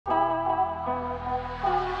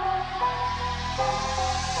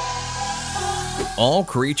All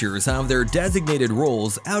creatures have their designated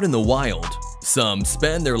roles out in the wild. Some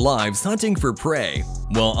spend their lives hunting for prey,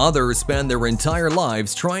 while others spend their entire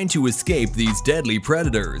lives trying to escape these deadly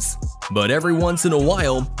predators. But every once in a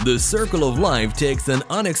while, the circle of life takes an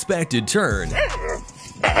unexpected turn.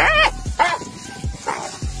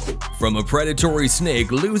 From a predatory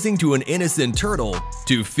snake losing to an innocent turtle,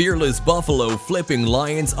 to fearless buffalo flipping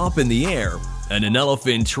lions up in the air, and an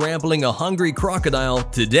elephant trampling a hungry crocodile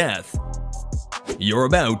to death. You're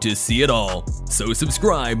about to see it all, so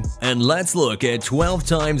subscribe and let's look at 12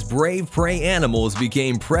 times brave prey animals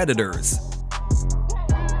became predators.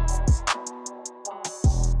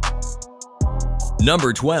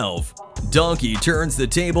 Number 12. Donkey turns the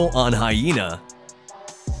table on hyena.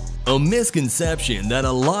 A misconception that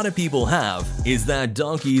a lot of people have is that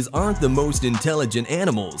donkeys aren't the most intelligent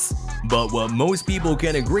animals. But what most people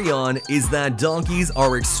can agree on is that donkeys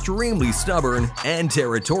are extremely stubborn and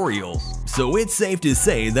territorial. So it's safe to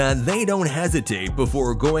say that they don't hesitate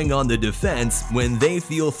before going on the defense when they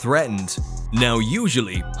feel threatened. Now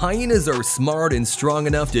usually, hyenas are smart and strong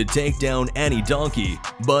enough to take down any donkey,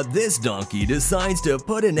 but this donkey decides to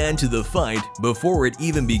put an end to the fight before it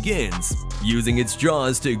even begins, using its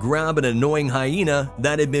jaws to grab an annoying hyena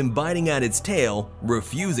that had been biting at its tail,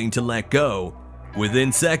 refusing to let go.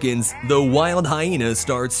 Within seconds, the wild hyena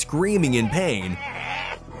starts screaming in pain.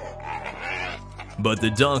 But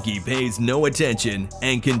the donkey pays no attention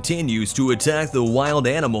and continues to attack the wild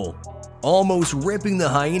animal, almost ripping the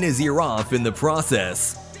hyena's ear off in the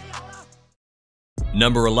process.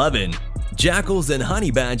 Number 11. Jackals and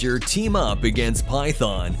honey badger team up against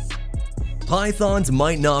python. Pythons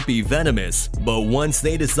might not be venomous, but once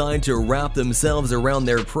they decide to wrap themselves around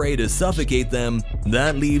their prey to suffocate them,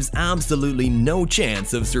 that leaves absolutely no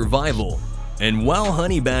chance of survival. And while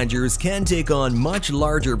honey badgers can take on much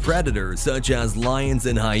larger predators such as lions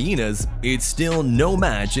and hyenas, it's still no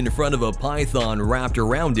match in front of a python wrapped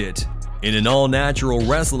around it. In an all-natural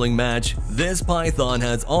wrestling match, this python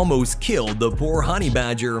has almost killed the poor honey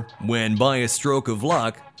badger when, by a stroke of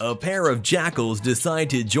luck, a pair of jackals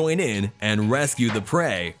decide to join in and rescue the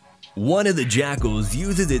prey. One of the jackals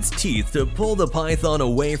uses its teeth to pull the python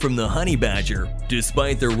away from the honey badger,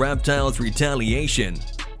 despite the reptile's retaliation.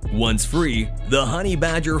 Once free, the honey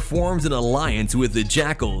badger forms an alliance with the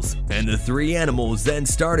jackals, and the three animals then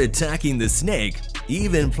start attacking the snake,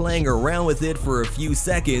 even playing around with it for a few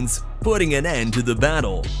seconds, putting an end to the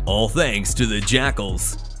battle, all thanks to the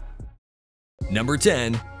jackals. Number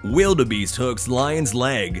 10. Wildebeest hooks lion's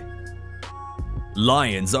leg.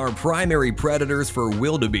 Lions are primary predators for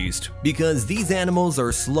wildebeest because these animals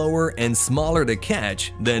are slower and smaller to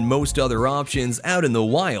catch than most other options out in the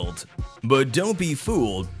wild. But don't be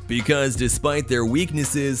fooled, because despite their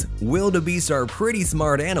weaknesses, wildebeest are pretty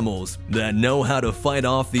smart animals that know how to fight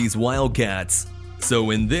off these wildcats. So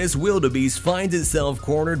when this wildebeest finds itself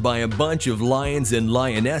cornered by a bunch of lions and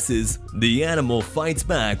lionesses, the animal fights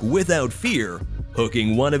back without fear,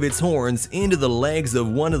 hooking one of its horns into the legs of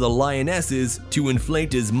one of the lionesses to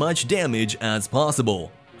inflict as much damage as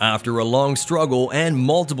possible. After a long struggle and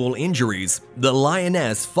multiple injuries, the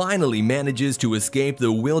lioness finally manages to escape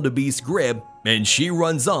the wildebeest's grip, and she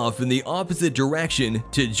runs off in the opposite direction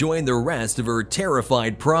to join the rest of her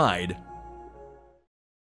terrified pride.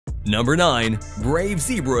 Number 9. Brave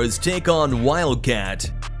zebras take on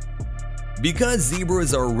wildcat. Because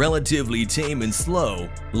zebras are relatively tame and slow,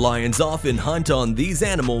 lions often hunt on these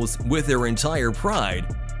animals with their entire pride,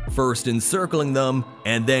 first encircling them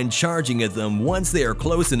and then charging at them once they are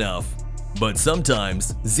close enough. But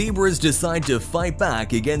sometimes, zebras decide to fight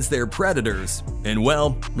back against their predators, and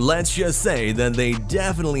well, let's just say that they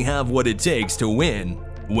definitely have what it takes to win.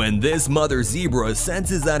 When this mother zebra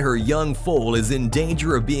senses that her young foal is in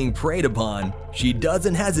danger of being preyed upon, she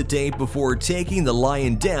doesn't hesitate before taking the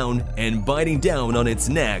lion down and biting down on its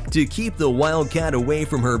neck to keep the wildcat away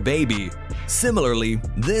from her baby. Similarly,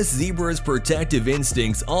 this zebra's protective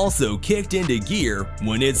instincts also kicked into gear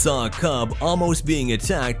when it saw a cub almost being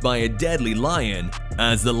attacked by a deadly lion.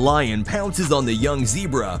 As the lion pounces on the young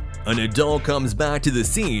zebra, an adult comes back to the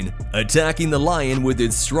scene, attacking the lion with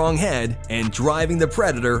its strong head and driving the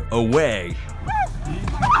predator away.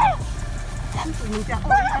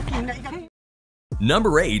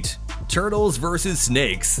 Number 8. Turtles versus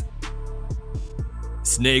snakes.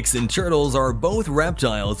 Snakes and turtles are both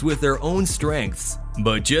reptiles with their own strengths,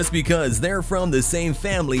 but just because they're from the same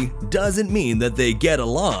family doesn't mean that they get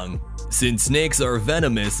along. Since snakes are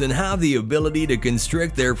venomous and have the ability to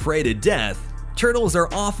constrict their prey to death, turtles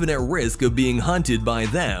are often at risk of being hunted by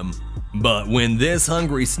them. But when this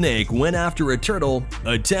hungry snake went after a turtle,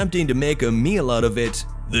 attempting to make a meal out of it,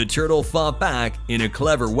 the turtle fought back in a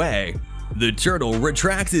clever way. The turtle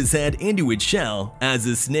retracts its head into its shell as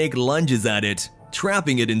the snake lunges at it,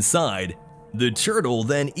 trapping it inside. The turtle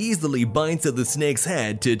then easily bites at the snake's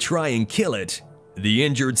head to try and kill it. The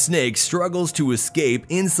injured snake struggles to escape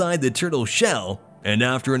inside the turtle's shell, and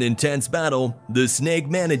after an intense battle, the snake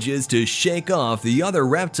manages to shake off the other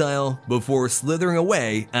reptile before slithering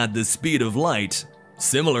away at the speed of light.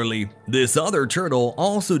 Similarly, this other turtle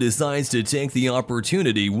also decides to take the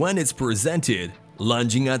opportunity when it's presented,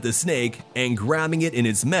 lunging at the snake and grabbing it in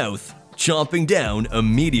its mouth, chomping down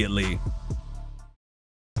immediately.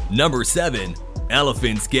 Number 7.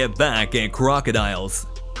 Elephants get back at crocodiles.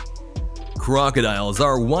 Crocodiles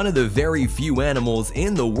are one of the very few animals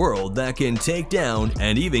in the world that can take down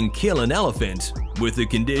and even kill an elephant, with the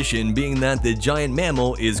condition being that the giant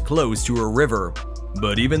mammal is close to a river.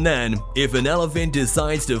 But even then, if an elephant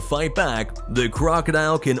decides to fight back, the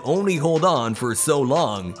crocodile can only hold on for so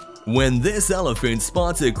long. When this elephant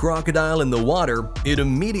spots a crocodile in the water, it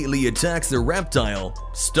immediately attacks the reptile,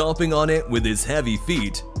 stomping on it with its heavy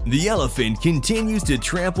feet. The elephant continues to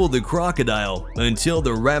trample the crocodile until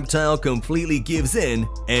the reptile completely gives in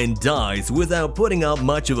and dies without putting up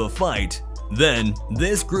much of a fight. Then,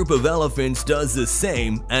 this group of elephants does the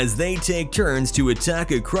same as they take turns to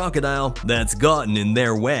attack a crocodile that's gotten in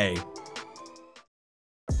their way.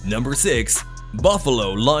 Number 6.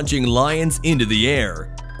 Buffalo launching lions into the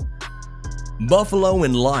air. Buffalo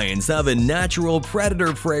and lions have a natural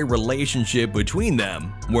predator-prey relationship between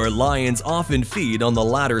them, where lions often feed on the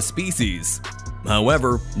latter species.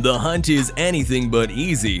 However, the hunt is anything but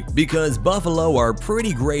easy because buffalo are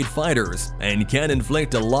pretty great fighters and can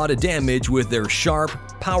inflict a lot of damage with their sharp,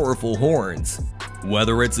 powerful horns.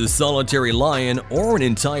 Whether it's a solitary lion or an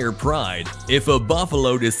entire pride, if a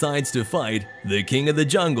buffalo decides to fight, the king of the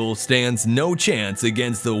jungle stands no chance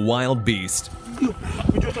against the wild beast.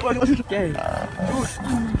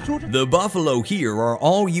 The buffalo here are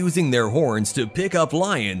all using their horns to pick up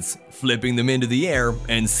lions, flipping them into the air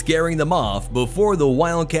and scaring them off before the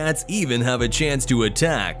wildcats even have a chance to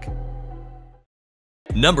attack.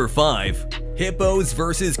 Number 5. Hippos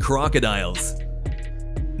versus crocodiles.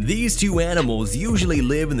 These two animals usually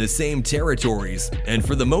live in the same territories, and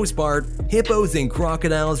for the most part, hippos and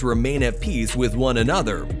crocodiles remain at peace with one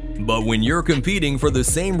another. But when you're competing for the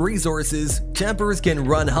same resources, tempers can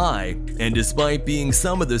run high, and despite being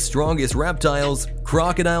some of the strongest reptiles,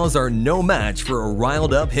 crocodiles are no match for a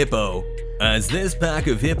riled-up hippo. As this pack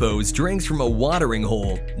of hippos drinks from a watering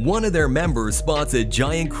hole, one of their members spots a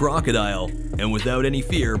giant crocodile, and without any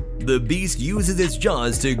fear, the beast uses its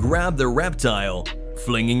jaws to grab the reptile,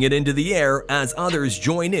 flinging it into the air as others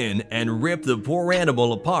join in and rip the poor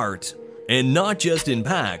animal apart. And not just in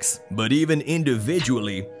packs, but even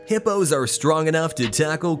individually, hippos are strong enough to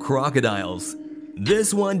tackle crocodiles.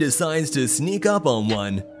 This one decides to sneak up on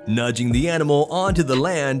one, nudging the animal onto the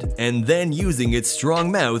land and then using its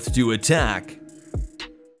strong mouth to attack.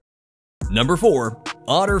 Number 4.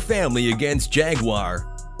 Otter family against jaguar.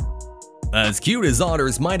 As cute as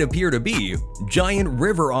otters might appear to be, giant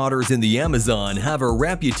river otters in the Amazon have a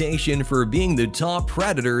reputation for being the top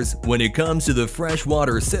predators when it comes to the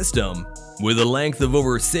freshwater system. With a length of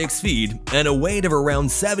over 6 feet and a weight of around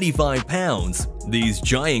 75 pounds, these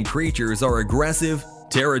giant creatures are aggressive,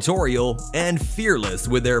 territorial, and fearless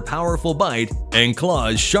with their powerful bite and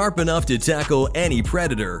claws sharp enough to tackle any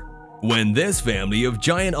predator. When this family of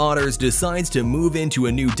giant otters decides to move into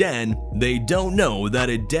a new den, they don't know that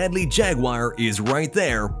a deadly jaguar is right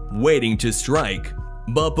there, waiting to strike.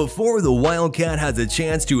 But before the wildcat has a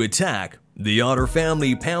chance to attack, the otter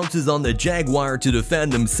family pounces on the jaguar to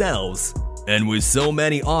defend themselves. And with so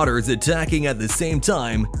many otters attacking at the same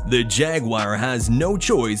time, the jaguar has no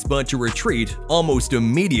choice but to retreat almost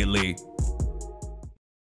immediately.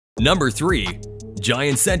 Number 3.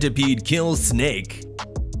 Giant centipede kills snake.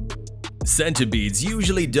 Centipedes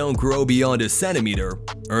usually don't grow beyond a centimeter,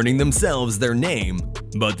 earning themselves their name,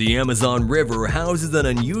 but the Amazon River houses an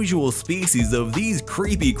unusual species of these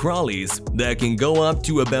creepy crawlies that can go up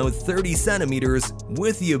to about 30 centimeters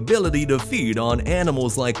with the ability to feed on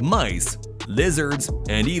animals like mice, lizards,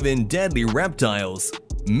 and even deadly reptiles,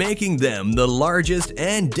 making them the largest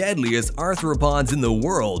and deadliest arthropods in the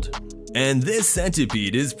world. And this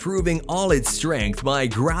centipede is proving all its strength by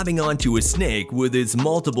grabbing onto a snake with its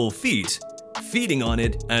multiple feet, feeding on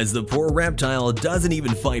it as the poor reptile doesn't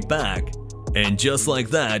even fight back. And just like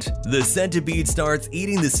that, the centipede starts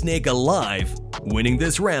eating the snake alive, winning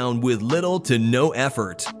this round with little to no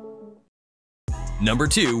effort. Number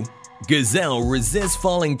 2. Gazelle resists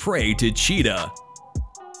falling prey to cheetah.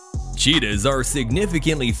 Cheetahs are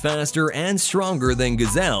significantly faster and stronger than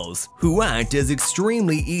gazelles, who act as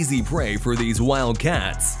extremely easy prey for these wild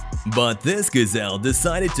cats. But this gazelle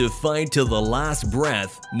decided to fight till the last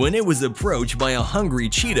breath when it was approached by a hungry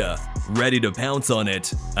cheetah, ready to pounce on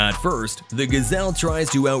it. At first, the gazelle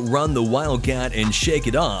tries to outrun the wildcat and shake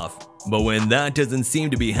it off. But when that doesn't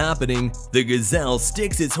seem to be happening, the gazelle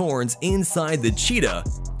sticks its horns inside the cheetah,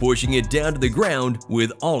 pushing it down to the ground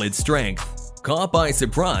with all its strength. Caught by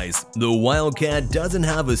surprise, the wildcat doesn't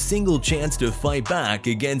have a single chance to fight back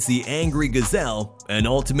against the angry gazelle and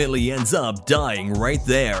ultimately ends up dying right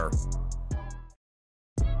there.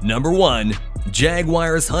 Number 1.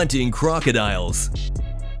 Jaguars hunting crocodiles.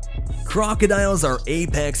 Crocodiles are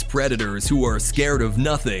apex predators who are scared of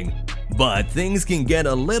nothing. But things can get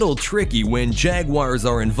a little tricky when jaguars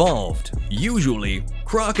are involved. Usually,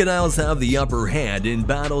 crocodiles have the upper hand in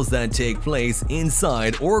battles that take place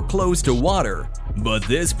inside or close to water. But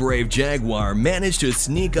this brave jaguar managed to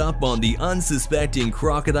sneak up on the unsuspecting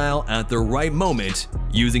crocodile at the right moment,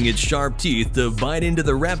 using its sharp teeth to bite into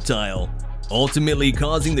the reptile, ultimately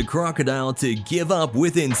causing the crocodile to give up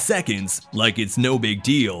within seconds like it's no big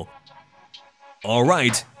deal.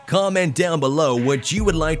 Alright, comment down below what you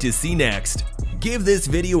would like to see next. Give this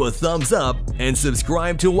video a thumbs up and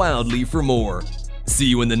subscribe to Wildly for more. See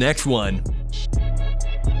you in the next one.